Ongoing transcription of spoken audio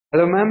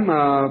Hello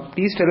ma'am,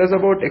 please tell us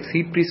about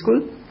XSEED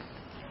Preschool.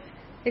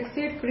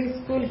 XSEED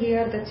Preschool,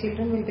 here the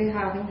children will be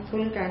having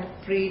full kind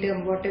of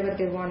freedom, whatever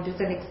they want. It's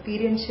an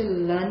experiential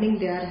learning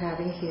they are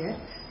having here.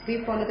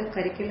 We follow the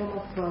curriculum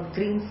of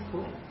Green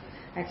School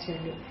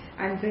actually,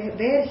 and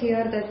where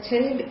here the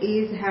child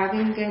is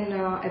having an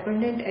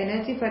abundant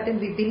energy for them.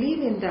 We believe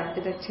in that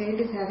the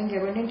child is having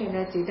abundant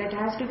energy that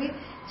has to be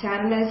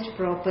channelized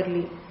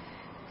properly.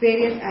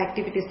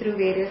 Through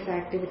various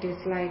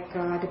activities like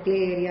the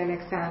play area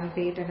like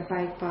sandpit and a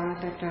bike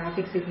path or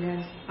traffic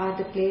signals, or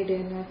the play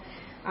dinner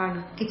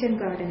and kitchen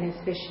garden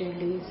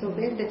especially. So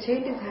where the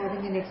child is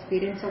having an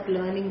experience of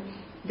learning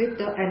with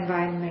the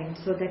environment.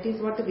 So that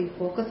is what we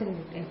focus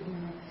in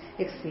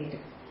XSEED.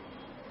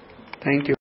 Thank you.